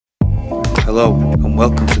Hello and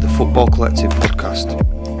welcome to the Football Collective podcast,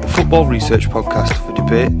 a football research podcast for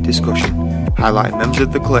debate, discussion, highlighting members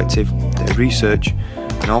of the collective, their research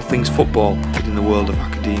and all things football within the world of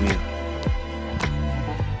academia.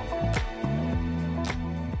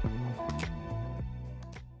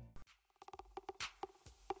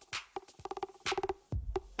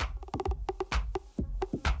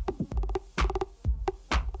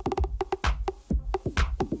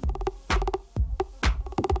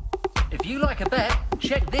 If you like a bet,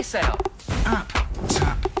 check this out. App,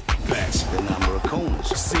 tap, bet. The number of corners.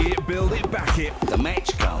 See it, build it, back it. The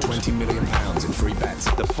match goals. £20 million in free bets.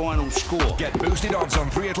 The final score. Get boosted odds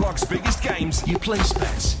on 3 o'clock's biggest games. You place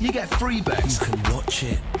bets, you get free bets. You can watch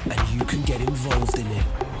it and you can get involved in it.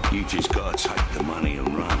 You just gotta take the money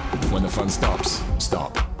and run. When the fun stops,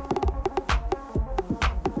 stop.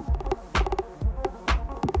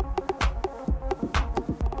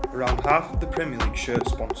 Around half of the Premier League shirt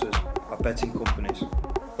sponsors are betting companies,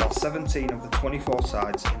 while 17 of the 24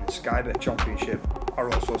 sides in the Sky Bet Championship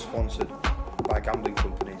are also sponsored by gambling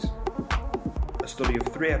companies. A study of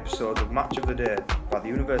 3 episodes of Match of the Day by the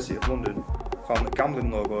University of London found that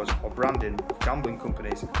gambling logos or branding of gambling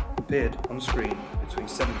companies appeared on screen between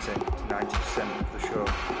 70 to 90% of the show.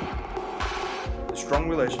 The strong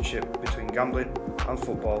relationship between gambling and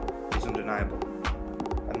football is undeniable,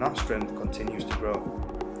 and that strength continues to grow.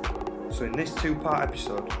 So in this 2-part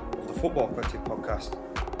episode of the Football Collective podcast,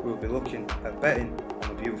 we will be looking at betting on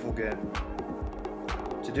the beautiful game.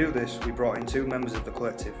 To do this, we brought in 2 members of the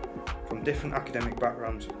collective from different academic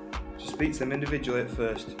backgrounds to speak to them individually at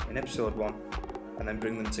first in episode 1 and then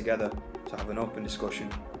bring them together to have an open discussion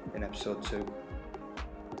in episode 2.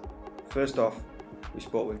 First off, we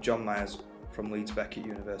spoke with John Myers from Leeds Beckett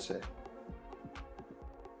University.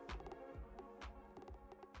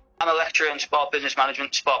 I'm a lecturer in sport business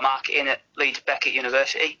management, sport marketing at Leeds Beckett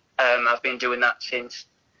University. I've been doing that since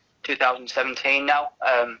 2017 now.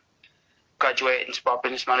 Graduated in sport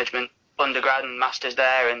business management, undergrad and masters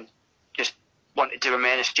there, and just wanted to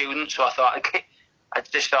remain a student. So I thought I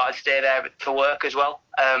just thought I'd stay there for work as well.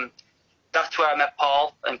 That's where I met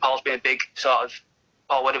Paul, and Paul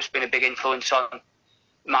Weddup's been a big influence on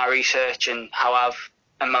my research and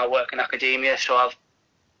and my work in academia. So I've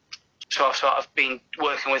sort of been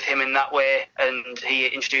working with him in that way, and he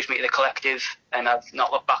introduced me to the collective, and I've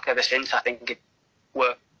not looked back ever since. I think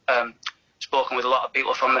spoken with a lot of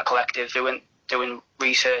people from the collective doing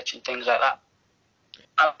research and things like that.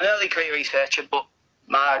 I'm an early career researcher, but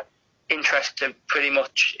my interests are pretty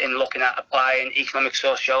much in looking at applying economic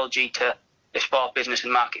sociology to the sport, business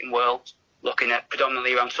and marketing world, looking at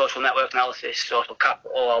predominantly around social network analysis, social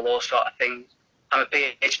capital, all those sort of things. I'm a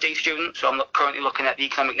PhD student, so I'm currently looking at the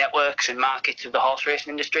economic networks and markets of the horse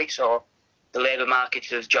racing industry, so the labour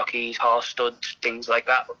markets of jockeys, horse studs, things like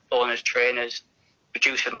that, owners, trainers,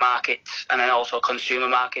 producer markets, and then also consumer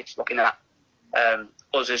markets, looking at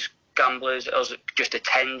us as gamblers, us just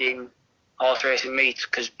attending horse racing meets,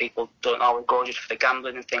 because people don't always go just for the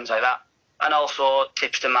gambling and things like that, and also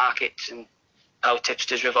tipster markets and how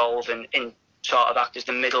tipsters revolve and sort of act as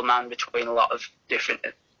the middleman between a lot of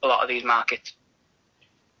these markets.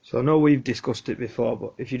 So I know we've discussed it before,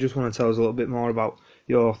 but if you just want to tell us a little bit more about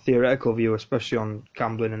your theoretical view, especially on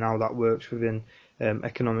gambling and how that works within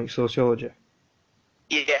economic sociology.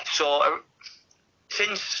 Yeah, so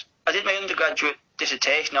since I did my undergraduate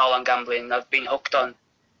dissertation all on gambling, I've been hooked on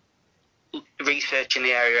research in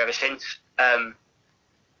the area ever since.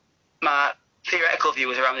 My theoretical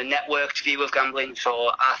view is around the networked view of gambling, so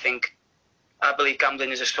I believe gambling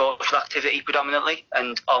is a social activity predominantly,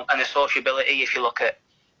 and a sociability if you look at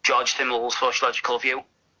George Simmel's sociological view.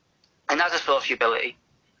 And as a sociability,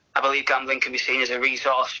 I believe gambling can be seen as a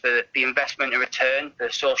resource for the investment and return for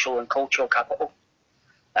social and cultural capital.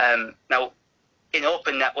 Now, in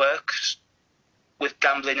open networks, with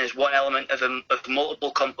gambling as one element of multiple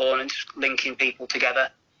components linking people together,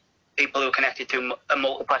 people who are connected to a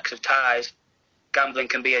multiplex of ties, gambling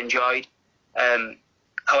can be enjoyed.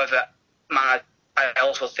 However, I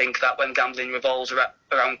also think that when gambling revolves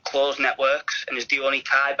around closed networks and is the only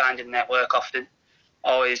tie binding network often,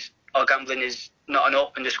 or gambling is not an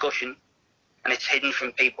open discussion and it's hidden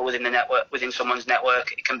from people within the network, within someone's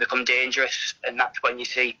network, it can become dangerous, and that's when you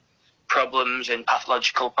see problems and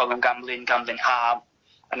pathological problem gambling harm,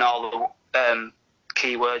 and all the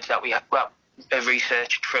keywords that we have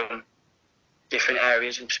researched from different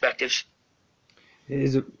areas and perspectives. It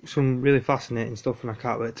is some really fascinating stuff, and I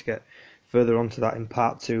can't wait to get further onto that in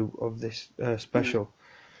part 2 of this special.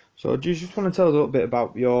 So do you just want to tell us a little bit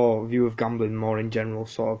about your view of gambling more in general?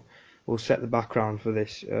 Sort of, we'll set the background for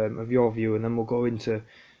this of your view, and then we'll go into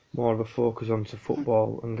more of a focus onto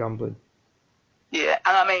football and gambling.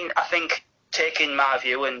 And I mean, I think taking my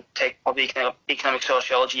view and take probably economic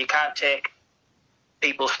sociology, you can't take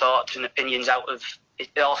people's thoughts and opinions out of it.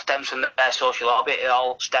 It all stems from their social orbit. It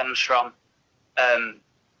all stems from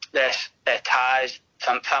their ties,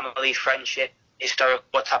 family, friendship, historic,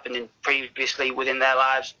 what's happened previously within their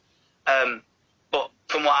lives. But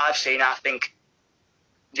from what I've seen, I think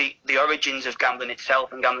the origins of gambling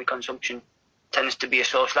itself and gambling consumption tends to be a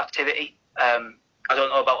social activity. I don't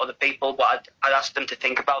know about other people, but I'd ask them to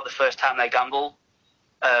think about the first time they gamble.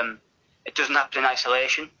 It doesn't happen in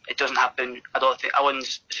isolation. It doesn't happen. I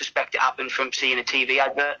wouldn't suspect it happened from seeing a TV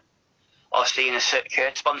advert or seeing a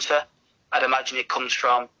shirt sponsor. I'd imagine it comes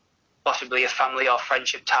from possibly a family or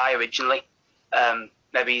friendship tie originally.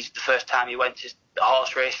 Maybe the first time you went to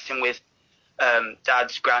horse racing with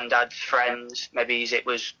dad's, granddad's friends. Maybe it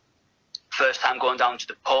was first time going down to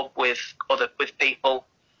the pub with people.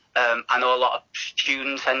 I know a lot of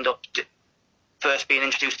students end up first being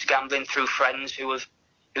introduced to gambling through friends who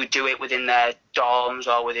do it within their dorms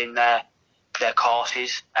or within their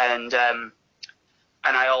courses, and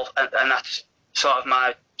that's sort of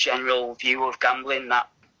my general view of gambling, that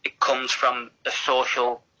it comes from a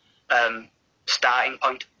social starting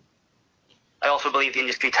point. I also believe the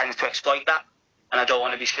industry tends to exploit that, and I don't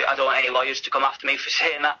want any lawyers to come after me for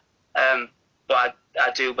saying that. But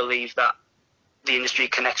I do believe that the industry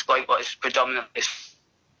can exploit what is predominantly,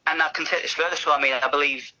 and I can take this further. So I mean, I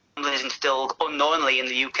believe gambling is instilled unknowingly in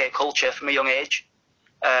the UK culture from a young age.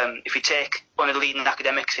 If you take one of the leading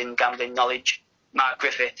academics in gambling knowledge, Mark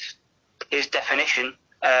Griffiths, his definition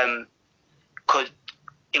could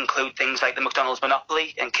include things like the McDonald's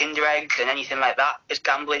Monopoly and Kinder Eggs and anything like that as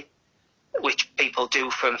gambling, which people do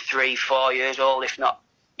from 3-4 years old, if not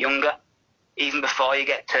younger, even before you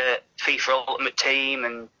get to FIFA Ultimate Team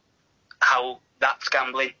and how that's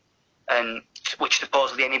gambling, and which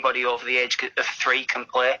supposedly anybody over the age of 3 can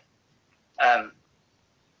play.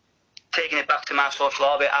 Taking it back to my social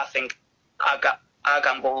orbit, I think I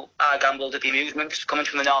gambled at the amusements coming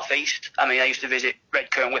from the northeast. I mean, I used to visit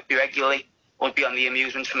Redcar and Whitby regularly. I would be on the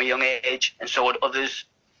amusements from a young age, and so would others.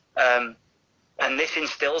 And this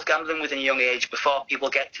instills gambling within a young age before people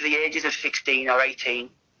get to the ages of 16 or 18,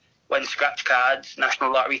 when scratch cards,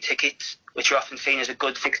 national lottery tickets, which are often seen as a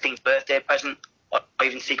good 16th birthday present, or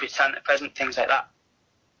even Secret Santa present, things like that,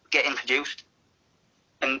 get introduced.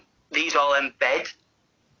 And these all embed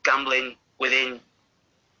gambling within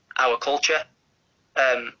our culture.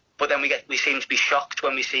 But then we seem to be shocked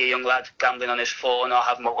when we see a young lad gambling on his phone or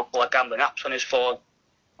have multiple gambling apps on his phone,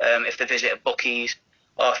 if they visit a bookies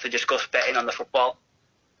or if they discuss betting on the football.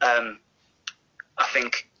 I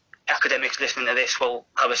think academics listening to this will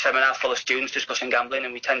have a seminar full of students discussing gambling,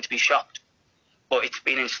 and we tend to be shocked. But it's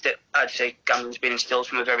been I'd say gambling's been instilled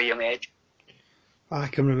from a very young age. I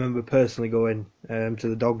can remember personally going to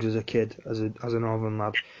the Dogs as a kid, as a northern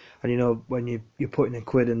lad, and you know, when you're putting a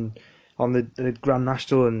quid on the Grand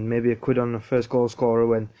National and maybe a quid on the first goal scorer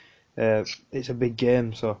when it's a big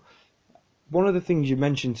game. So one of the things you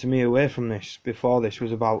mentioned to me away from this before this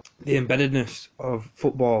was about the embeddedness of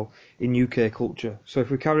football in UK culture. So if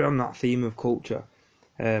we carry on that theme of culture,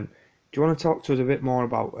 do you want to talk to us a bit more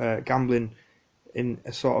about gambling in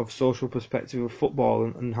a sort of social perspective of football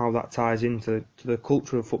and how that ties into the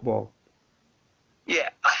culture of football? Yeah,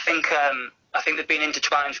 I think they've been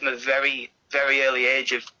intertwined from a very, very early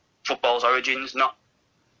age of football's origins. I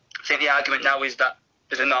think the argument now is that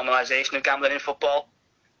there's a normalisation of gambling in football,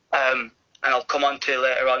 and I'll come on to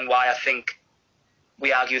later on why I think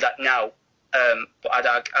we argue that now, but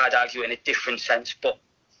I'd argue it in a different sense. But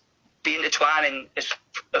the intertwining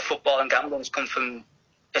of football and gambling has come from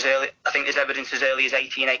as early, I think there's evidence as early as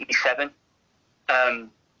 1887, and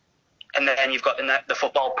then you've got the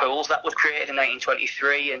football pools that was created in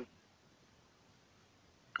 1923, and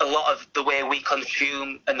a lot of the way we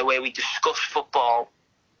consume and the way we discuss football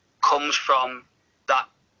comes from that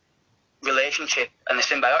relationship and the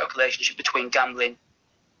symbiotic relationship between gambling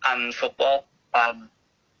and football.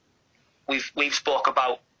 We've spoke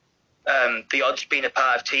about the odds being a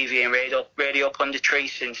part of TV and radio punditry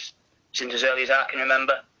since as early as I can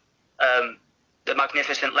remember. The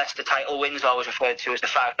magnificent Leicester title wins always referred to as the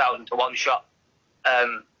 5,000 to 1 shot,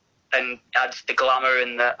 and adds the glamour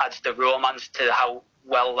and adds the romance to how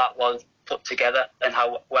well that was put together and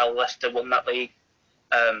how well Leicester won that league.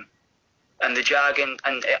 And the jargon,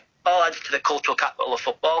 and it all adds to the cultural capital of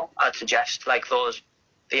football, I'd suggest, like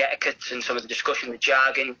the etiquettes and some of the discussion, the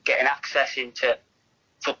jargon, getting access into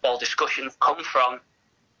football discussions come from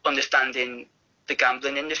understanding the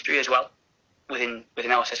gambling industry as well within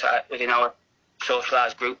our society, within our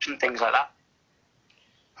socialised groups and things like that.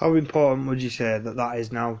 How important would you say that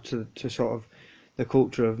is now to sort of the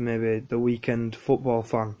culture of maybe the weekend football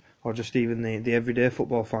fan, or just even the everyday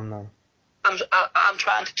football fan now? I'm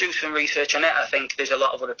trying to do some research on it. I think there's a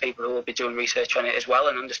lot of other people who will be doing research on it as well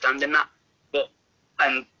and understanding that.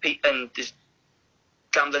 And there's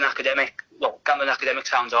gambling academic. Well, gambling academic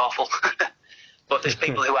sounds awful, but there's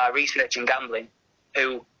people who are researching gambling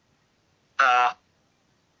who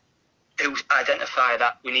identify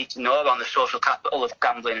that we need to know around the social capital of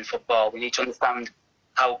gambling in football. We need to understand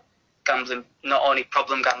how gambling, not only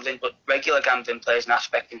problem gambling, but regular gambling plays an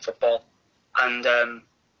aspect in football, and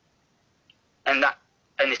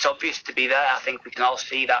it's obvious to be there. I think we can all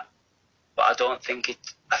see that, but I don't think it.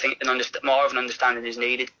 I think more of an understanding is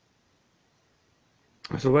needed.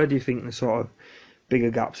 So where do you think the sort of bigger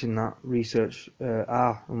gaps in that research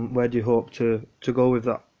are, and where do you hope to go with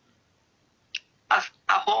that? I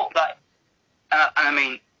hope that, and I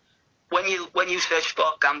mean, when you search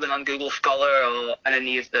sport gambling on Google Scholar or on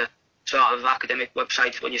any of the sort of academic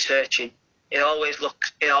websites, when you're searching, it always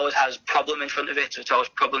has problem in front of it. So it's always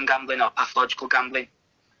problem gambling or pathological gambling,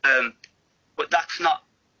 but that's not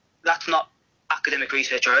academic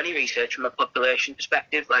research or any research from a population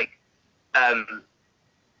perspective. Like,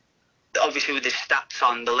 obviously with the stats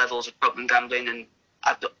on the levels of problem gambling, and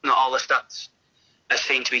not all the stats are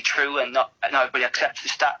seen to be true, and not everybody accepts the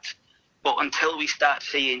stats. But until we start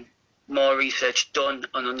seeing more research done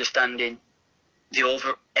on understanding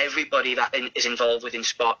everybody that is involved within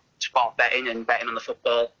sport betting and betting on the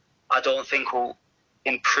football, I don't think we'll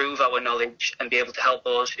improve our knowledge and be able to help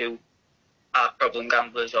those who are problem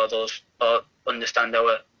gamblers or understand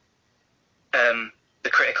our the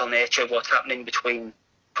critical nature of what's happening between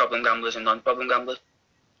problem gamblers and non-problem gamblers.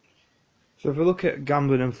 So if we look at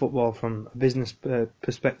gambling and football from a business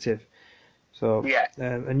perspective, so yeah,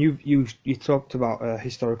 and you talked about a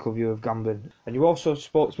historical view of gambling, and you also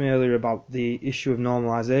spoke to me earlier about the issue of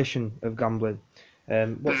normalisation of gambling.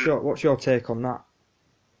 What's your take on that?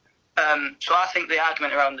 So I think the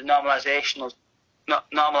argument around the normalisation of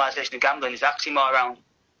gambling is actually more around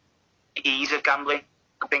ease of gambling.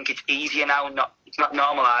 I think it's easier now. It's not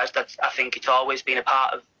normalised. I think it's always been a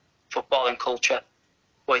part of football and culture,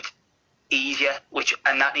 but it's easier,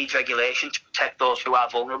 and that needs regulation to protect those who are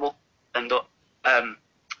vulnerable. And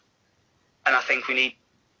I think we need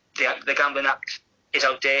the Gambling Act is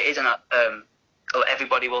outdated, and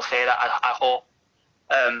everybody will say that. I hope.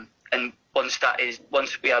 And once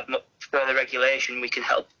we have further regulation, we can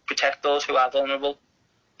help protect those who are vulnerable.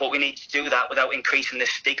 But we need to do that without increasing the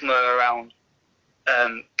stigma around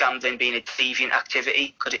gambling being a deviant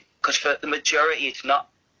activity, because for the majority it's not.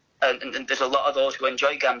 And there's a lot of those who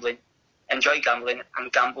enjoy gambling and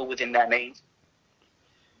gamble within their means.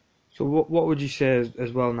 So what would you say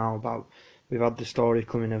as well now about, we've had the story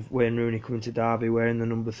coming of Wayne Rooney coming to Derby wearing the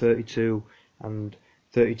number 32, and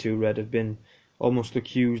 32 Red have been almost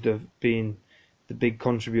accused of being the big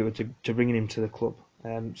contributor to bringing him to the club.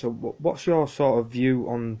 So what's your sort of view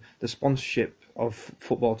on the sponsorship of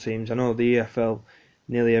football teams? I know the EFL,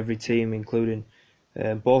 nearly every team, including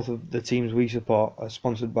both of the teams we support, are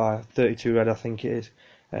sponsored by 32 Red, I think it is,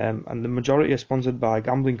 and the majority are sponsored by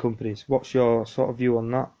gambling companies. What's your sort of view on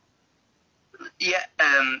that? Yeah,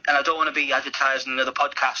 and I don't want to be advertising another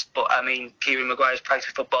podcast, but I mean, Kieran Maguire's Price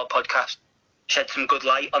of Football podcast shed some good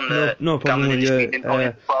light on the gambling industry.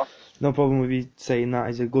 No problem with you saying that.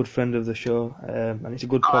 He's a good friend of the show, and it's a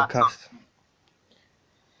good podcast.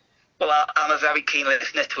 Well, I'm a very keen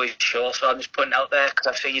listener to his show, so I'm just putting it out there because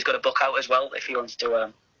I've seen he's got a book out as well. If he wants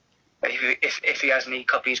to, if he has any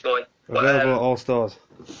copies going, available at all stores.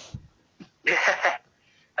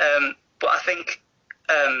 But I think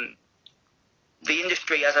the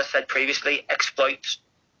industry, as I said previously, exploits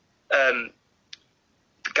the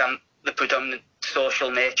predominant social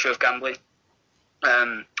nature of gambling.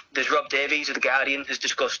 There's Rob Davies of The Guardian has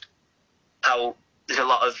discussed how there's a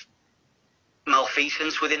lot of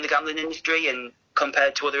malfeasance within the gambling industry and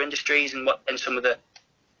compared to other industries, and some of the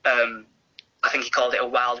I think he called it a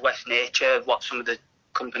Wild West nature of what some of the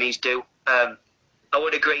companies do. I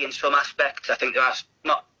would agree in some aspects. I think there's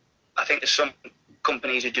some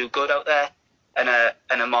companies who do good out there and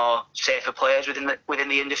are more safer players within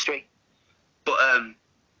the industry. But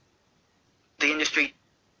the industry,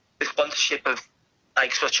 the sponsorship of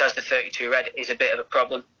such as the 32 Red is a bit of a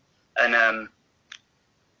problem, and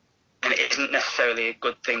it isn't necessarily a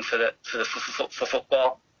good thing for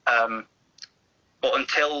football. But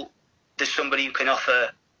until there's somebody who can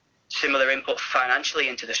offer similar input financially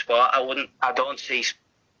into the sport, I don't see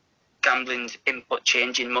gambling's input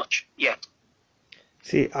changing much yet.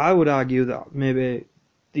 See, I would argue that maybe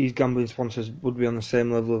these gambling sponsors would be on the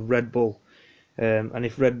same level of Red Bull, and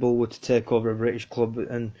if Red Bull were to take over a British club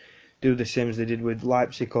and do the same as they did with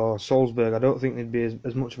Leipzig or Salzburg, I don't think there'd be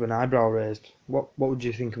as much of an eyebrow raised. What would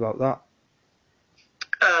you think about that?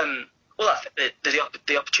 Well, I think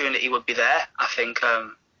the opportunity would be there. I think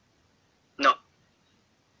not.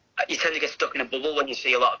 You tend to get stuck in a bubble when you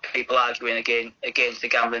see a lot of people arguing against the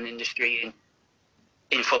gambling industry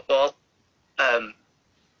in football.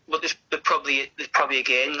 But there's probably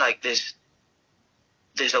again, like there's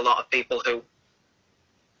a lot of people who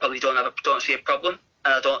probably don't see a problem.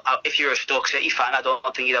 And if you're a Stoke City fan, I don't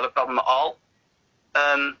think you'd have a problem at all.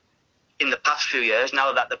 In the past few years,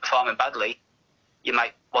 now that they're performing badly, you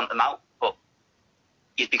might want them out, but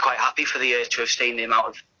you'd be quite happy for the years to have seen the amount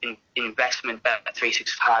of investment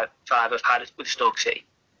Bet365 have had with Stoke City.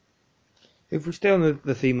 If we stay on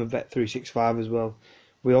the theme of Bet365 as well,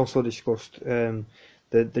 we also discussed the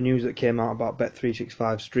news that came out about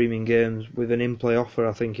Bet365 streaming games with an in-play offer,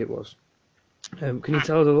 I think it was. Can you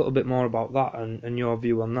tell us a little bit more about that and your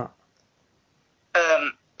view on that?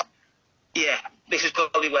 Yeah, this is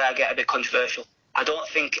probably where I get a bit controversial. I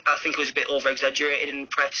think it was a bit over-exaggerated in the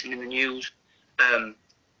press and in the news,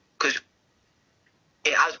 because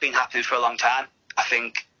it has been happening for a long time. I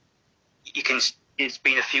think there's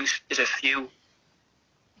a few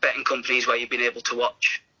betting companies where you've been able to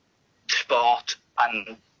watch sport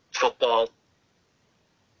and football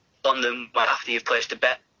on them after you've placed a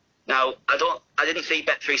bet. Now, I didn't see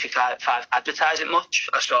Bet365 advertise it much.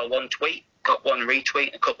 I saw one tweet, got one retweet,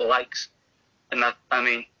 and a couple of likes. And that, I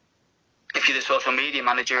mean, if you're the social media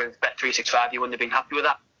manager of Bet365, you wouldn't have been happy with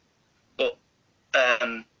that. But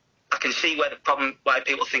I can see why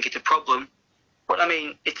people think it's a problem. But I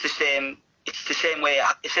mean, it's the same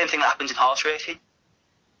thing that happens in horse racing.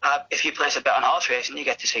 If you place a bet on horse racing, you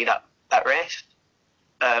get to see that race.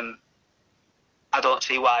 I don't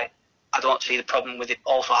see the problem with it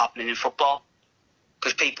also happening in football,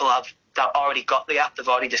 because people that already got the app, they've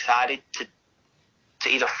already decided to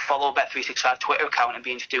either follow Bet365 Twitter account and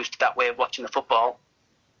be introduced to that way of watching the football,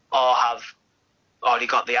 or have already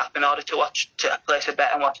got the app in order to place a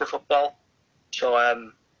bet and watch the football. So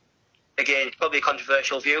again, it's probably a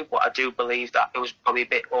controversial view, but I do believe that it was probably a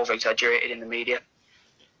bit over-exaggerated in the media.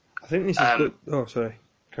 I think this is good. Oh, sorry.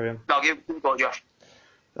 Carry on. No, you go, Josh.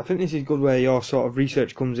 I think this is good where your sort of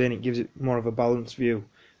research comes in. It gives it more of a balanced view.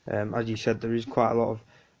 As you said, there is quite a lot of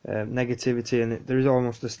negativity, and there is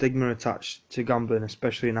almost a stigma attached to gambling,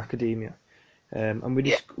 especially in academia. And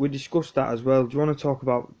we discussed that as well. Do you want to talk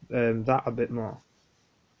about that a bit more?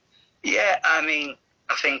 Yeah, I mean,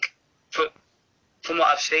 I think from what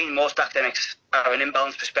I've seen, most academics have an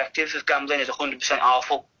imbalanced perspective of gambling is 100%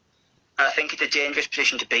 awful. And I think it's a dangerous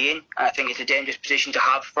position to be in, and I think it's a dangerous position to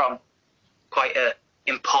have from quite an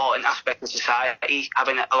important aspect of society.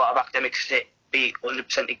 Having a lot of academics be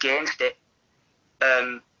 100% against it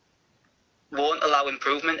won't allow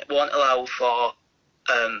improvement, won't allow for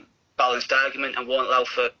balanced argument, and won't allow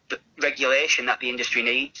for the regulation that the industry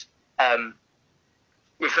needs.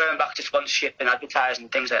 Referring back to sponsorship and advertising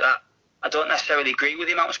and things like that, I don't necessarily agree with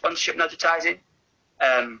the amount of sponsorship and advertising,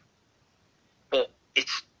 but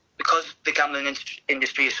it's because the gambling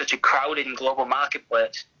industry is such a crowded and global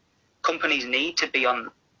marketplace. Companies need to be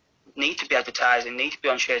advertising, need to be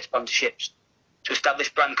on shared sponsorships to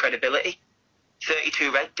establish brand credibility.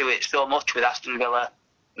 32 Red do it so much with Aston Villa,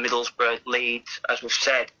 Middlesbrough, Leeds, as we've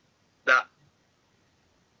said, that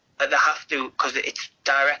they have to, because it's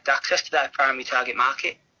direct access to their primary target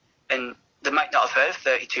market, and they might not have heard of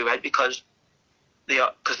 32 Red because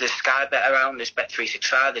there's Sky Bet around, there's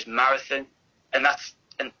Bet365, there's Marathon, and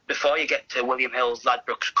before you get to William Hill's,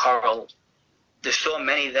 Ladbrokes, Coral, there's so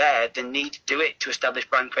many there. They need to do it to establish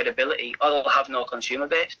brand credibility, or they'll have no consumer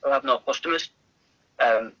base, they'll have no customers.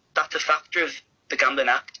 That's a factor of the Gambling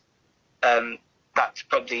Act. That's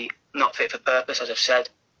probably not fit for purpose, as I've said.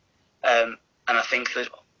 And I think that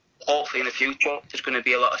hopefully in the future there's going to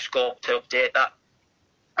be a lot of scope to update that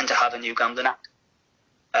and to have a new Gambling Act.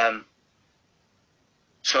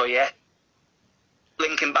 So yeah,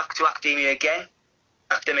 linking back to academia again,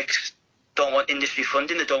 academics don't want industry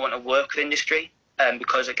funding, they don't want to work with industry,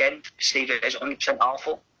 because again, see it as 100%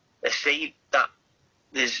 awful. They see that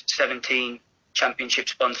there's 17 championship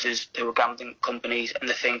sponsors who are gambling companies, and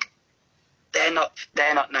they think they're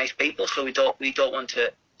not nice people, so we don't want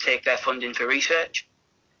to take their funding for research.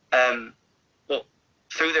 But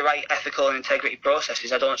through the right ethical and integrity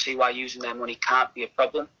processes, I don't see why using their money can't be a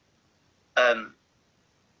problem,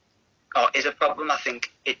 or is a problem. I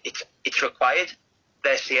think it's required.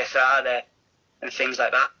 Their CSR, and things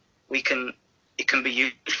like that. It can be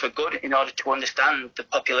used for good in order to understand the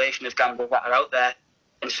population of gamblers that are out there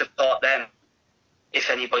and support them if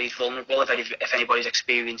anybody's vulnerable, if anybody's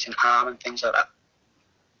experiencing harm and things like that.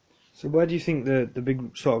 So where do you think the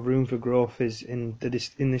big sort of room for growth is in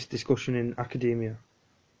this discussion in academia?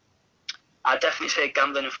 I'd definitely say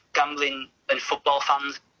gambling and football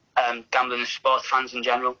fans, gambling and sports fans in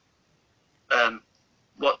general.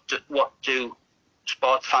 What do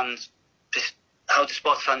sports fans? How do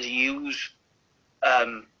sports fans use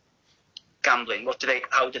gambling?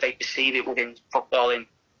 How do they perceive it within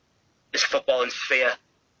this footballing sphere?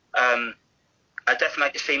 I'd definitely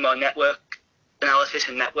like to see more network analysis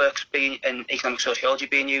and networks and economic sociology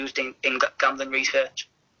being used in gambling research.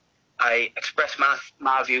 I expressed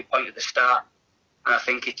my viewpoint at the start, and I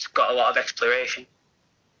think it's got a lot of exploration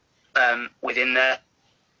within there.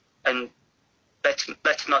 And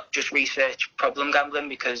let's not just research problem gambling,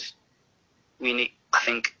 because I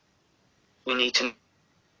think we need to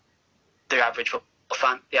the average football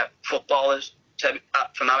fan, footballers,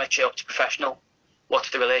 from amateur up to professional. What's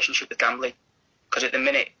the relationship with gambling? Because at the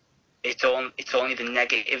minute, it's only the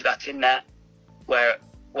negative that's in there, where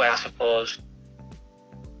I suppose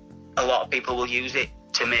a lot of people will use it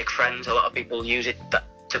to make friends. A lot of people will use it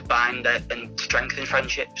to bind and strengthen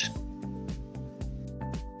friendships.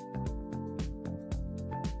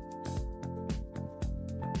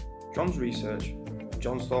 John's research and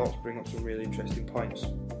John's thoughts bring up some really interesting points,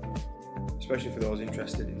 especially for those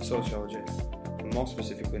interested in sociology and more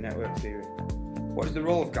specifically network theory. What is the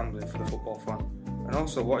role of gambling for the football fan? And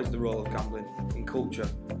also, what is the role of gambling in culture,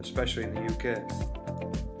 especially in the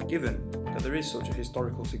UK? Given that there is such a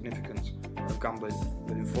historical significance of gambling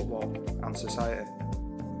within football and society.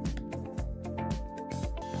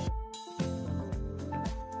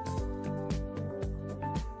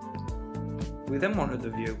 We then wanted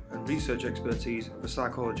the view and research expertise of a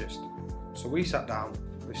psychologist, so we sat down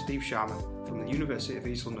with Steve Sharman from the University of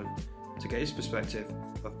East London to get his perspective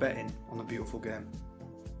of betting on the beautiful game.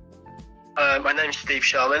 My name's Steve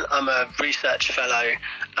Sharman. I'm a research fellow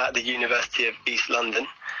at the University of East London.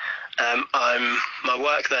 My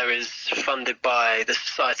work there is funded by the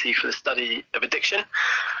Society for the Study of Addiction.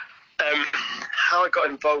 How I got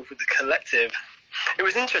involved with the collective, it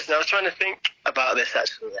was interesting. I was trying to think about this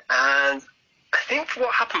actually, and I think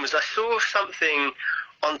what happened was I saw something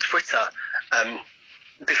on Twitter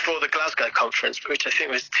before the Glasgow conference, which I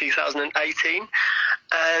think was 2018,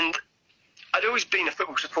 and I'd always been a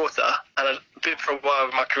football supporter, and I'd been for a while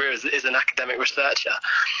of my career as an academic researcher,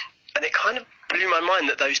 and it kind of blew my mind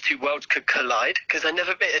that those two worlds could collide, because it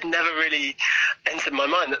had never really entered my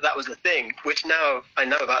mind that was a thing, which now I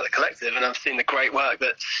know about the collective, and I've seen the great work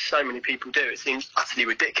that so many people do. It seems utterly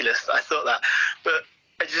ridiculous that I thought that, but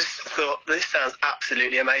I just thought this sounds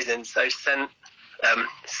absolutely amazing, so sent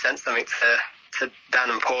something to Dan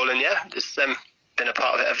and Paul, and just been a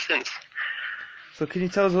part of it ever since. So can you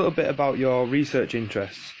tell us a little bit about your research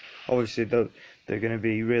interests? Obviously they're going to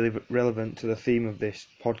be really relevant to the theme of this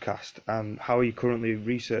podcast, and how are you currently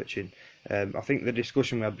researching? I think the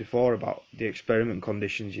discussion we had before about the experiment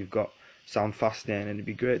conditions you've got sound fascinating, and it'd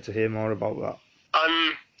be great to hear more about that.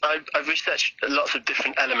 I've researched lots of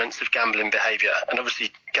different elements of gambling behaviour, and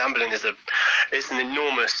obviously gambling is an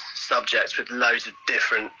enormous subject with loads of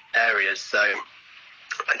different areas. So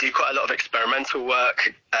I do quite a lot of experimental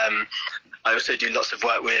work. I also do lots of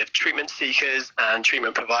work with treatment seekers and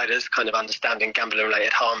treatment providers, kind of understanding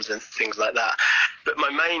gambling-related harms and things like that. But my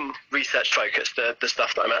main research focus, the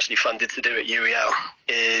stuff that I'm actually funded to do at UEL,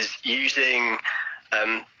 is using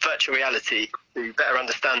virtual reality to better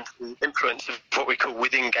understand the influence of what we call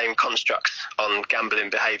within-game constructs on gambling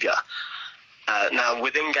behaviour. Now,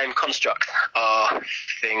 within-game constructs are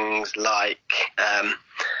things like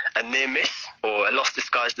a near miss or a loss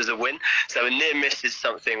disguised as a win. So a near miss is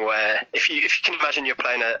something where if you can imagine you're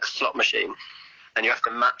playing a slot machine and you have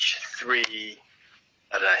to match three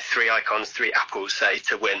icons, three apples, say,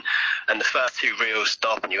 to win, and the first two reels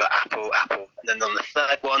stop and you've got apple, and then on the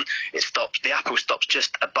third one the apple stops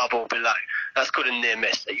just above or below. That's called a near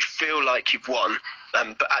miss. You feel like you've won,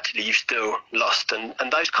 but actually you've still lost,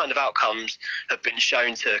 and those kind of outcomes have been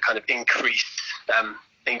shown to kind of increase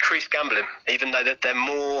gambling, even though they're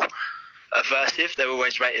more aversive. They're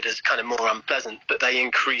always rated as kind of more unpleasant, but they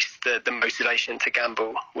increase the motivation to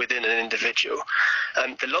gamble within an individual.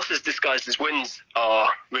 The losses disguised as wins are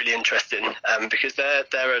really interesting because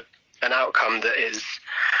they're an outcome that is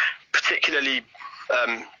particularly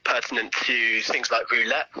pertinent to things like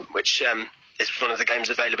roulette, which is one of the games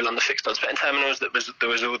available on the fixed odds betting terminals there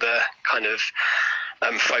was all the kind of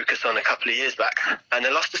focus on a couple of years back. And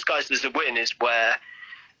the loss disguised as a win is where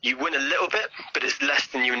you win a little bit, but it's less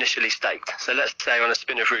than you initially staked. So let's say on a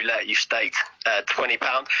spin of roulette you staked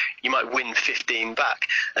 £20, you might win 15 back,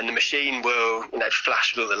 and the machine will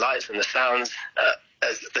flash with all the lights and the sounds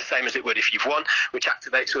as the same as it would if you've won, which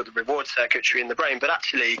activates all the reward circuitry in the brain. But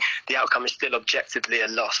actually, the outcome is still objectively a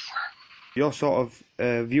loss. Your sort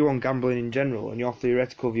of view on gambling in general and your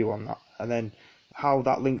theoretical view on that, and then how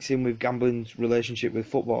that links in with gambling's relationship with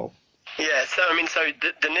football. Yeah, so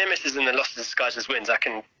the near misses and the losses disguised as wins, I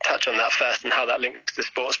can touch on that first and how that links to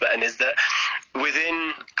sports betting, is that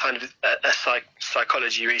within kind of a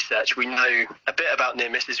psychology research, we know a bit about near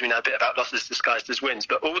misses, we know a bit about losses disguised as wins,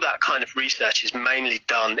 but all that kind of research is mainly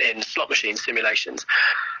done in slot machine simulations.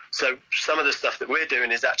 So some of the stuff that we're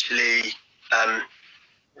doing is actually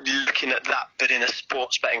looking at that, but in a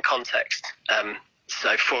sports betting context.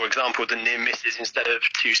 So, for example, the near misses, instead of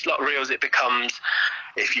 2 slot reels, it becomes,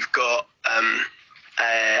 if you've got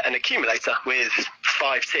an accumulator with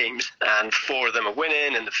 5 teams and 4 of them are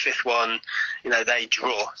winning and the 5th one, they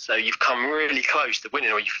draw. So you've come really close to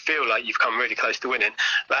winning, or you feel like you've come really close to winning,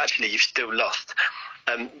 but actually you've still lost.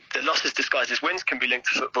 The losses disguised as wins can be linked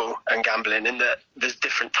to football and gambling, in that there's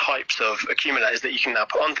different types of accumulators that you can now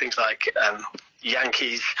put on, things like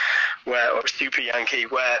Yankees or Super Yankee,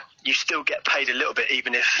 where you still get paid a little bit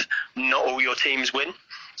even if not all your teams win.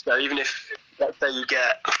 So even if, let's say, you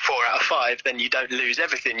get 4 out of 5, then you don't lose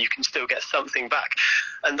everything, you can still get something back.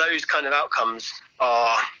 And those kind of outcomes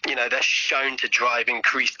are, they're shown to drive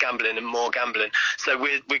increased gambling and more gambling. So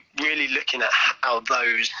we're really looking at how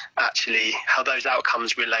those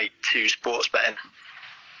outcomes relate to sports betting.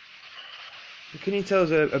 Can you tell us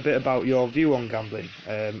a bit about your view on gambling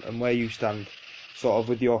and where you stand sort of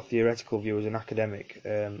with your theoretical view as an academic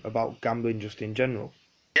about gambling just in general?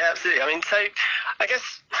 Yeah, absolutely.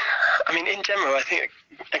 In general, I think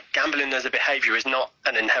gambling as a behaviour is not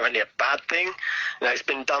inherently a bad thing. It's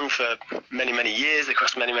been done for many, many years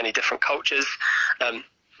across many, many different cultures.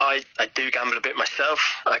 I do gamble a bit myself.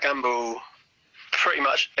 I gamble pretty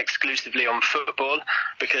much exclusively on football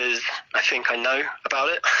because I think I know about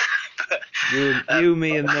it. You,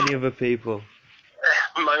 me and many other people.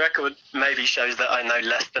 My record maybe shows that I know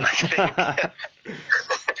less than I think.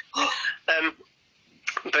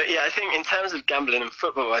 But yeah, I think in terms of gambling and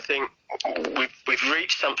football, I think we've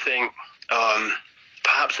reached something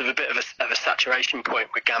perhaps of a bit of a saturation point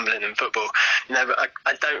with gambling and football. I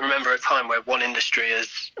don't remember a time where one industry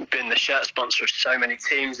has been the shirt sponsor of so many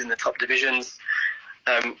teams in the top divisions.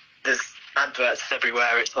 There's adverts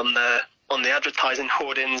everywhere. It's on the advertising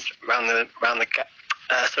hoardings around the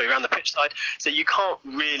pitch side. So you can't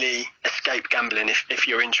really escape gambling if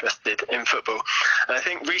you're interested in football. And I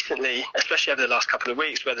think recently, especially over the last couple of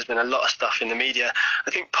weeks, where there's been a lot of stuff in the media,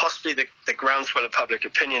 I think possibly the groundswell of public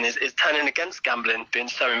opinion is turning against gambling being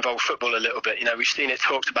so involved football a little bit. We've seen it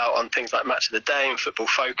talked about on things like Match of the Day and Football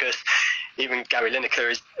Focus. Even Gary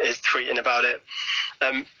Lineker is tweeting about it.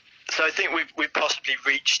 So I think we've possibly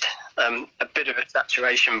reached a bit of a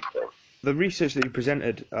saturation point. The research that you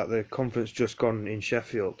presented at the conference just gone in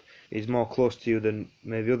Sheffield is more close to you than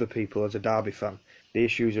maybe other people as a Derby fan. The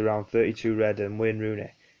issues around 32 Red and Wayne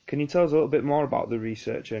Rooney. Can you tell us a little bit more about the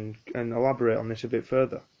research and elaborate on this a bit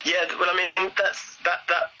further? Yeah, well,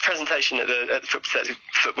 that presentation at the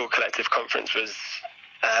Football Collective conference was,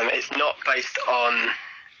 it's not based on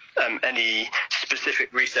any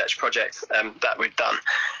specific research projects that we've done,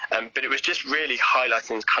 but it was just really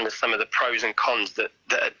highlighting kind of some of the pros and cons that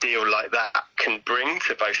a deal like that can bring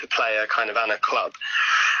to both a player kind of and a club.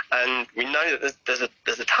 And we know that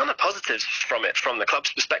there's a ton of positives from it from the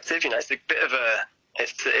club's perspective. It's a bit of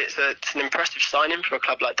it's an impressive signing for a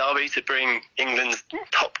club like Derby to bring England's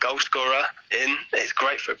top goal scorer in. It's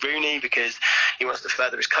great for Rooney because he wants to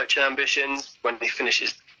further his coaching ambitions when he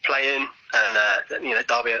finishes playing, and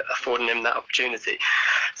Derby are affording him that opportunity.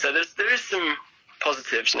 So there is some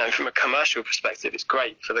positives. From a commercial perspective, it's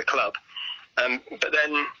great for the club. But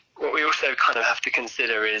then what we also kind of have to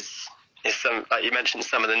consider is some, like you mentioned,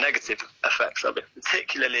 some of the negative effects of it,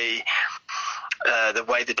 particularly the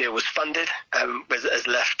way the deal was funded has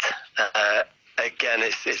left,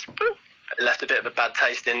 it's left a bit of a bad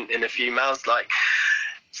taste in a few mouths, like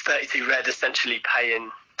 32 Red essentially paying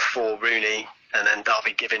for Rooney and then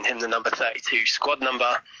Derby giving him the number 32 squad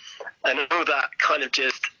number, and all that kind of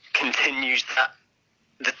just continues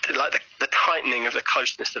the tightening of the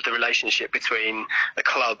closeness of the relationship between the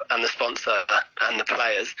club and the sponsor and the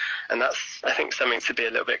players, and that's, I think, something to be a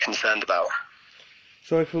little bit concerned about.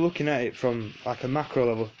 So if we're looking at it from like a macro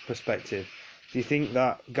level perspective, do you think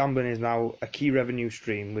that gambling is now a key revenue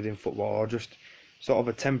stream within football, or just sort of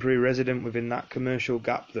a temporary resident within that commercial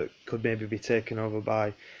gap that could maybe be taken over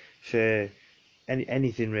by, say,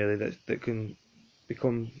 anything really that can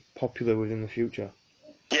become popular within the future?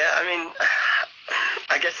 Yeah, I mean,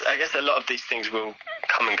 I guess a lot of these things will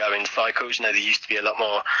come and go in cycles. There used to be a lot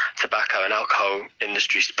more tobacco and alcohol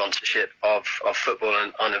industry sponsorship of football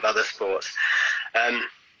and of other sports.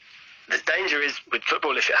 The danger is with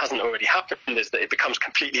football, if it hasn't already happened, is that it becomes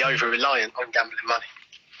completely over-reliant on gambling money.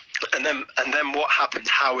 And then what happens?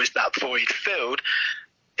 How is that void filled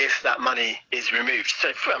if that money is removed?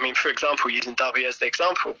 So, for example, using Derby as the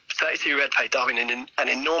example, 32 Red paid Derby an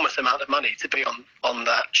enormous amount of money to be on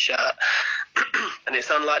that shirt. And it's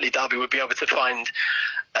unlikely Derby would be able to find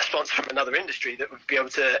a sponsor from another industry that would be able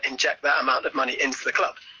to inject that amount of money into the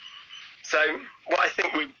club. So what I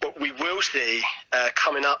think we will see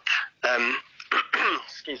coming up,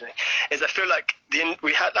 excuse me, is I feel like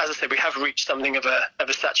we have reached something of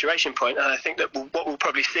a saturation point, and I think that what we'll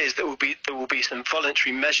probably see is there will be some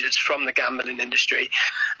voluntary measures from the gambling industry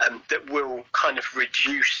that will kind of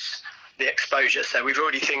reduce the exposure. So we've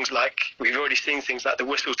already seen things like the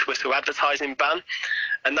whistle-to-whistle advertising ban,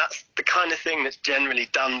 and that's the kind of thing that's generally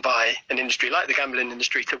done by an industry like the gambling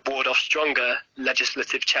industry to ward off stronger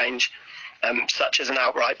legislative change, such as an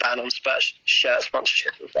outright ban on shirt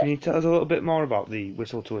sponsorship. Can you tell us a little bit more about the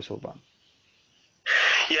whistle-to-whistle ban?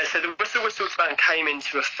 Yeah, so the whistle ban came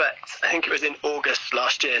into effect, I think it was in August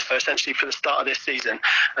last year, so essentially for the start of this season.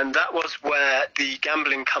 And that was where the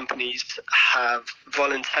gambling companies have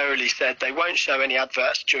voluntarily said they won't show any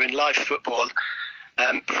adverts during live football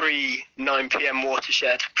pre-9 p.m.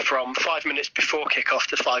 watershed from 5 minutes before kick-off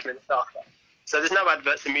to 5 minutes after. So there's no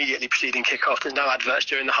adverts immediately preceding kick-off. There's no adverts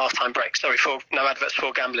during the half-time break. No adverts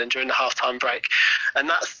for gambling during the half-time break. And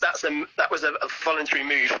that was a voluntary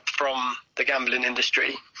move from the gambling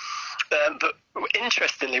industry. But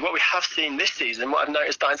interestingly, what we have seen this season, what I've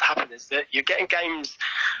noticed starting to happen is that you're getting games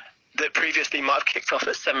that previously might have kicked off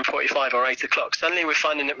at 7:45 or 8 o'clock. Suddenly we're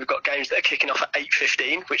finding that we've got games that are kicking off at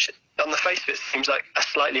 8:15, which on the face of it seems like a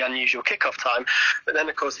slightly unusual kickoff time. But then,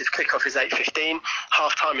 of course, if kickoff is 8:15,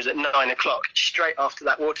 half-time is at 9 o'clock, straight after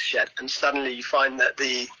that watershed, and suddenly you find that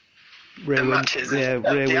the matches, Ray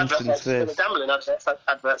Winston's face. Gambling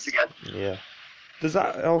adverts again. Yeah. Does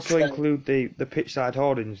that also include the pitch-side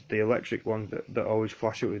hoardings, the electric ones that always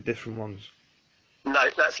flash up with different ones? No,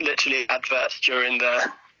 that's literally adverts during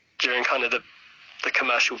kind of the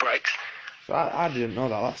commercial breaks. So I didn't know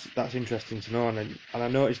that. That's interesting to know, and I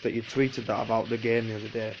noticed that you tweeted that about the game the other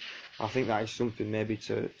day. I think that is something maybe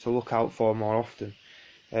to look out for more often.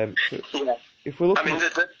 Yeah. If we're looking,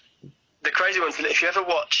 the crazy ones. If you ever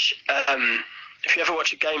watch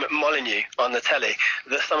a game at Molineux on the telly,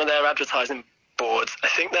 some of their advertising boards, I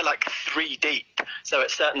think they're like 3 deep. So at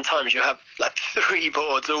certain times you have like 3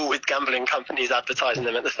 boards all with gambling companies advertising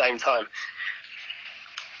them at the same time.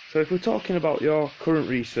 So if we're talking about your current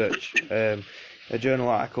research, a journal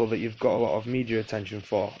article that you've got a lot of media attention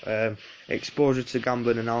for, exposure to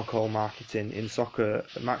gambling and alcohol marketing in soccer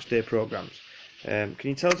matchday programmes. Can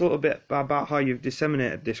you tell us a little bit about how you've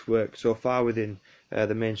disseminated this work so far within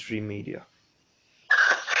the mainstream media?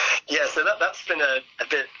 Yeah, so that's been a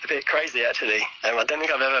bit crazy actually. I don't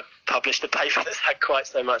think I've ever published a paper that's had quite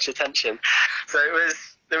so much attention. So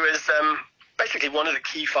there was basically one of the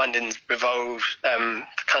key findings revolved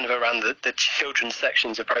kind of around the children's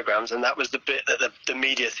sections of programmes, and that was the bit that the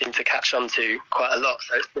media seemed to catch on to quite a lot.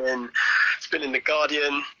 So it's been in The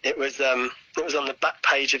Guardian, it was on the back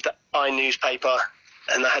page of the newspaper,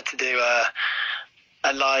 and I had to do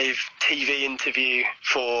a live TV interview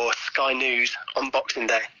for Sky News on Boxing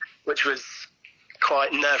Day, which was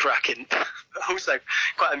quite nerve-wracking, but also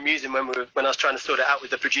quite amusing when I was trying to sort it out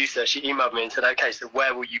with the producer. She emailed me and said, okay, so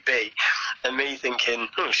where will you be? And me thinking,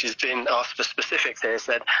 she's been asked for specifics here,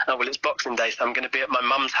 said, oh, well, it's Boxing Day, so I'm going to be at my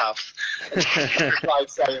mum's house. And she replied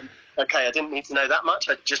saying, okay, I didn't need to know that much,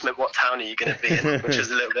 I just meant what town are you going to be in, which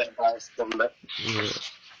was a little bit embarrassing. But...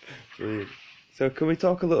 Yeah. So can we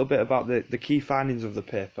talk a little bit about the key findings of the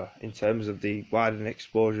paper in terms of the widening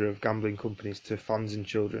exposure of gambling companies to fans and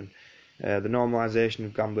children, the normalisation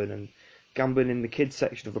of gambling and gambling in the kids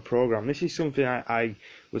section of a programme? This is something I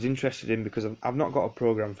was interested in because I've not got a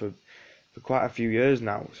programme for quite a few years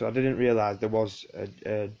now, so I didn't realise there was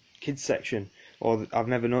a kids section, or I've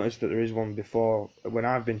never noticed that there is one before when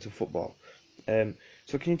I've been to football.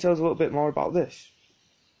 So can you tell us a little bit more about this?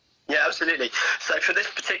 Yeah, absolutely. So for this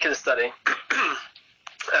particular study,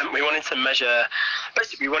 we wanted to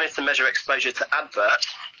measure exposure to adverts,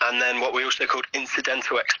 and then what we also called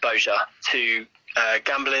incidental exposure to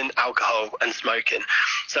gambling, alcohol and smoking.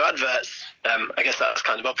 So adverts, I guess that's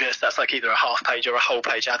kind of obvious. That's like either a half page or a whole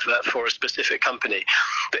page advert for a specific company.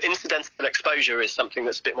 But incidental exposure is something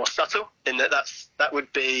that's a bit more subtle in that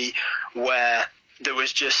would be where there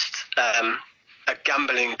was just a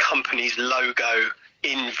gambling company's logo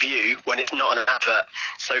in view when it's not an advert.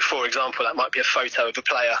 So, for example, that might be a photo of a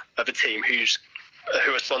player of a team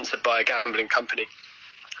who are sponsored by a gambling company.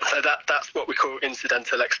 So that's what we call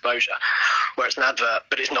incidental exposure, where it's an advert,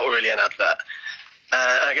 but it's not really an advert.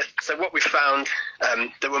 I guess so. What we found,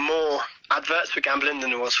 there were more adverts for gambling than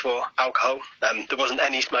there was for alcohol. There wasn't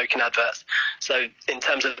any smoking adverts. So in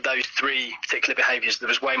terms of those three particular behaviours, there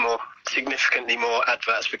was significantly more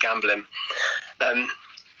adverts for gambling.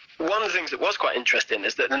 One of the things that was quite interesting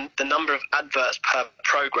is that the number of adverts per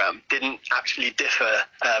programme didn't actually differ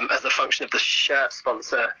as a function of the shirt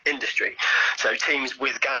sponsor industry. So teams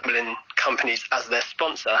with gambling companies as their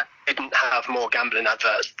sponsor didn't have more gambling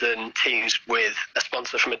adverts than teams with a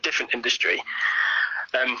sponsor from a different industry.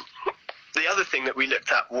 The other thing that we looked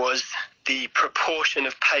at was the proportion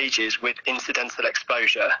of pages with incidental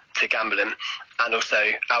exposure to gambling and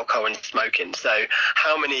also alcohol and smoking. So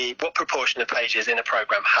what proportion of pages in a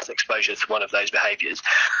program has exposure to one of those behaviours?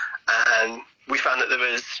 And we found that there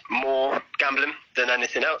was more gambling than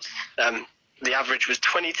anything else. The average was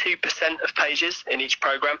 22% of pages in each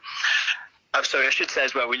program. So I should say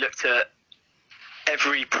as well, we looked at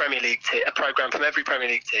every Premier League a program from every Premier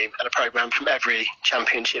League team and a program from every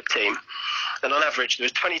Championship team. And on average, there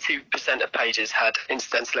was 22% of pages had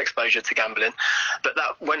incidental exposure to gambling, but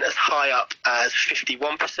that went as high up as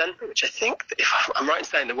 51%, which I think, if I'm right in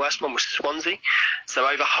saying, the worst one was Swansea. So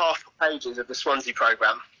over half the pages of the Swansea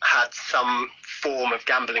program had some form of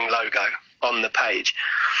gambling logo on the page.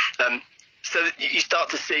 So you start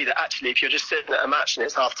to see that actually, if you're just sitting at a match and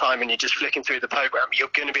it's half time and you're just flicking through the programme, you're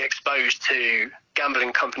going to be exposed to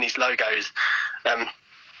gambling companies' logos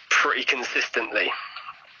pretty consistently.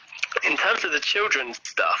 In terms of the children's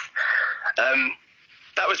stuff,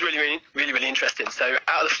 that was really interesting. So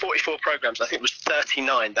out of the 44 programmes, I think it was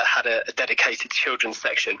 39 that had a dedicated children's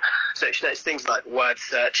section. So it's things like word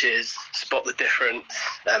searches, spot the difference,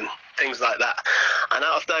 things like that. And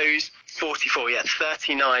out of those 44,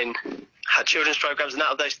 39 had children's programmes, and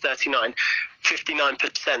out of those 39,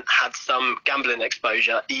 59% had some gambling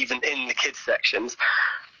exposure, even in the kids sections,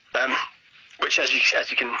 which, as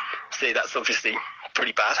you can see, that's obviously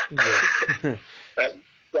pretty bad. Yeah.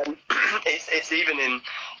 It's even in,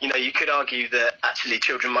 you could argue that actually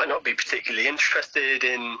children might not be particularly interested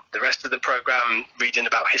in the rest of the programme, reading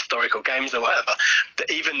about historical games or whatever, but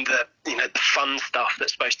even the fun stuff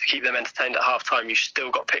that's supposed to keep them entertained at half time, you've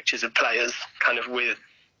still got pictures of players kind of with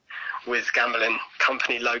gambling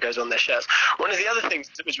company logos on their shirts. One of the other things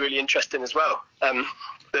that was really interesting as well,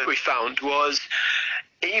 that we found, was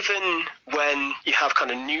even when you have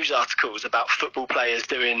kind of news articles about football players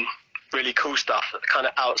doing really cool stuff kind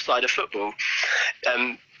of outside of football,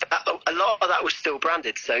 a lot of that was still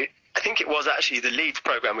branded. So I think it was actually the Leeds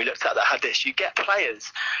programme we looked at that had this. You get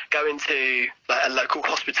players going to like a local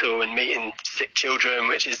hospital and meeting sick children,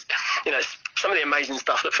 which is, some of the amazing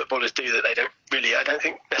stuff that footballers do that they I don't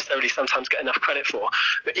think necessarily sometimes get enough credit for.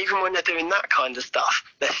 But even when they're doing that kind of stuff,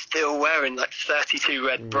 they're still wearing like 32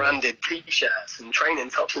 Red branded T-shirts and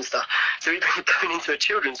training tops and stuff. So even going into a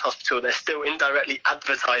children's hospital, they're still indirectly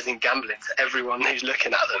advertising gambling to everyone who's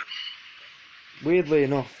looking at them. Weirdly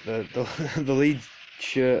enough, the Leeds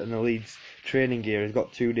shirt and the Leeds training gear has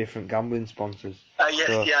got two different gambling sponsors. Yes,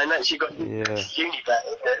 so, I know. You've got Unibet,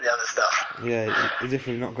 the other stuff. Yeah, it's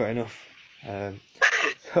definitely not got enough.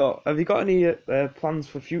 So, have you got any plans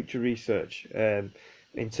for future research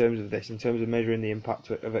in terms of this, in terms of measuring the impact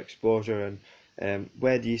of exposure, and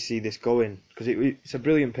where do you see this going? Because it's a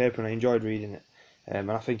brilliant paper and I enjoyed reading it,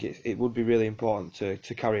 and I think it would be really important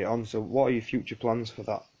to carry it on. So what are your future plans for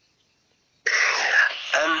that?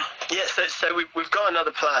 So we've got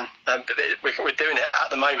another plan, but we're doing it at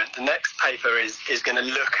the moment. The next paper is going to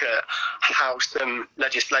look at how some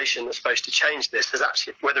legislation that's supposed to change this has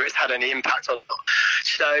actually, whether it's had any impact or not.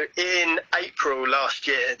 So in April last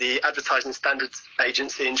year, the Advertising Standards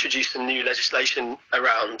Agency introduced some new legislation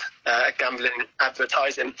around gambling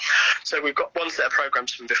advertising. So we've got one set of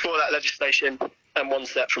programmes from before that legislation and one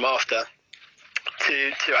set from after,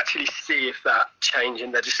 to actually see if that change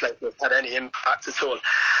in legislation has had any impact at all.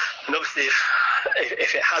 And obviously,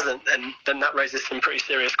 if it hasn't, then that raises some pretty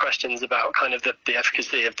serious questions about kind of the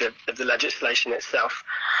efficacy of the legislation itself.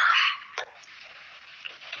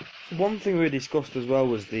 One thing we discussed as well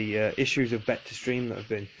was the issues of bet to stream that have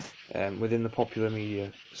been within the popular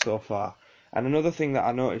media so far. And another thing that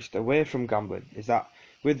I noticed away from gambling is that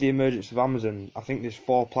with the emergence of Amazon, I think there's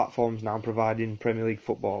 4 platforms now providing Premier League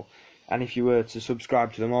football. And if you were to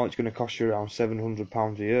subscribe to them all, it's going to cost you around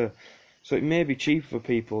 £700 a year. So it may be cheaper for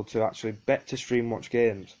people to actually bet to stream watch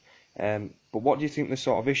games. But what do you think the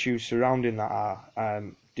sort of issues surrounding that are?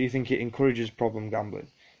 Do you think it encourages problem gambling?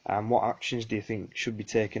 And what actions do you think should be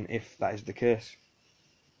taken if that is the case?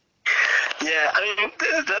 Yeah, I mean,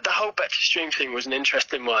 the whole bet to stream thing was an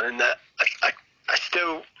interesting one, in that I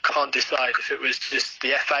still can't decide if it was just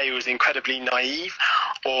the FA was incredibly naive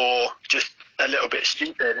or just a little bit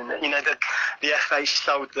stupid. And the FA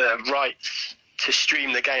sold the rights to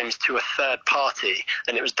stream the games to a third party,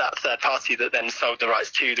 and it was that third party that then sold the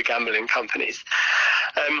rights to the gambling companies.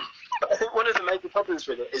 But I think one of the major problems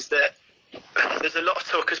with it is that there's a lot of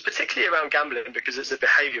talk, particularly around gambling, because it's a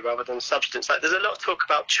behaviour rather than substance. Like, there's a lot of talk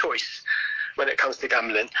about choice when it comes to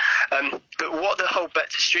gambling. But what the whole bet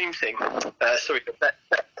to stream thing, the bet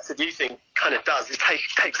to view thing kind of does is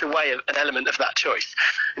takes away an element of that choice.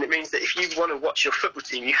 And it means that if you want to watch your football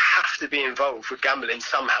team, you have to be involved with gambling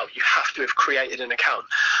somehow. You have to have created an account.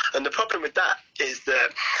 And the problem with that is that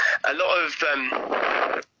a lot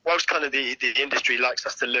of, whilst kind of the industry likes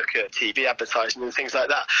us to look at TV advertising and things like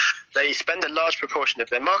that, they spend a large proportion of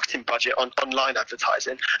their marketing budget on online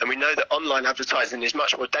advertising. And we know that online advertising is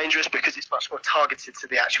much more dangerous because it's much more targeted to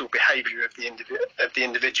the actual behaviour of the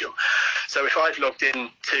individual. So if I've logged in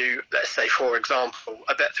to, let's say, for example,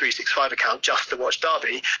 a Bet365 account just to watch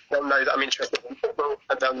Derby, they'll know that I'm interested in football,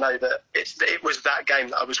 and they'll know that it was that game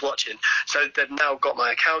that I was watching. So they've now got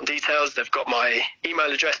my account details, they've got my email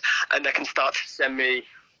address, and they can start to send me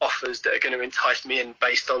offers that are going to entice me in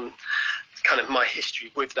based on kind of my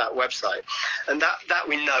history with that website. And that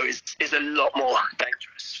we know is a lot more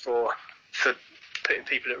dangerous for putting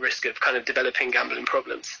people at risk of kind of developing gambling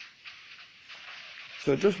problems.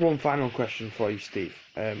 So just one final question for you, Steve.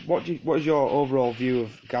 What is your overall view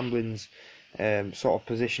of gambling's sort of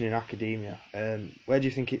position in academia? Where do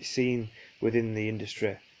you think it's seen within the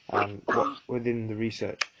industry and within the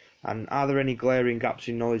research? And are there any glaring gaps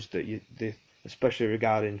in knowledge that especially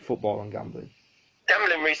regarding football and gambling?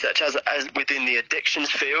 Gambling research as within the addictions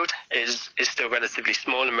field is still relatively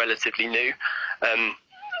small and relatively new.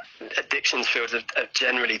 Addictions fields have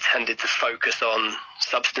generally tended to focus on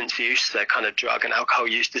substance use, so kind of drug and alcohol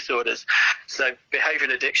use disorders. So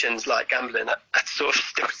behavioural addictions like gambling are sort of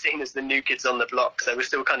still seen as the new kids on the block. So we're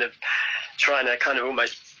still kind of trying to kind of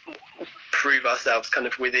almost prove ourselves kind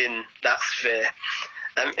of within that sphere.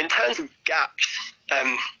 In terms of gaps,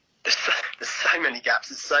 there's so many gaps.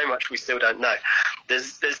 There's so much we still don't know.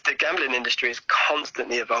 There's the gambling industry is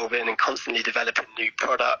constantly evolving and constantly developing new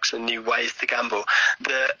products and new ways to gamble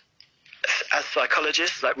that, as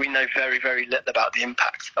psychologists, like, we know very, very little about the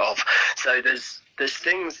impact of. So there's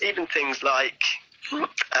things like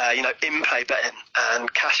in-play betting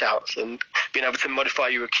and cash outs and being able to modify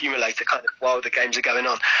your accumulator kind of while the games are going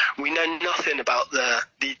on. We know nothing about the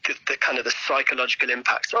kind of the psychological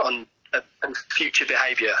impacts on and future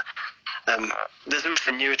behaviour. There's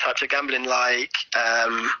also newer types of gambling like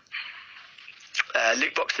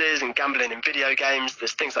loot boxes and gambling in video games.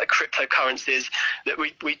 There's things like cryptocurrencies that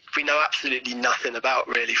we know absolutely nothing about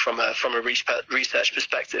really from a research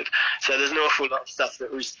perspective. So there's an awful lot of stuff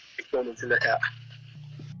that we're still need to look at.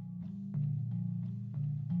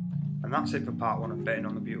 And that's it for part 1 of Betting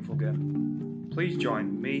on the Beautiful Game. Please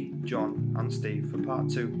join me, John and Steve for part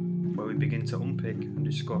 2, where we begin to unpick and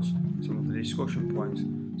discuss some of the discussion points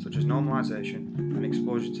such as normalisation and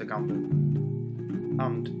exposure to gambling,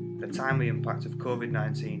 and the timely impact of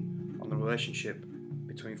COVID-19 on the relationship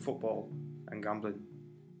between football and gambling.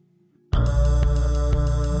 I'm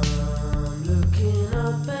looking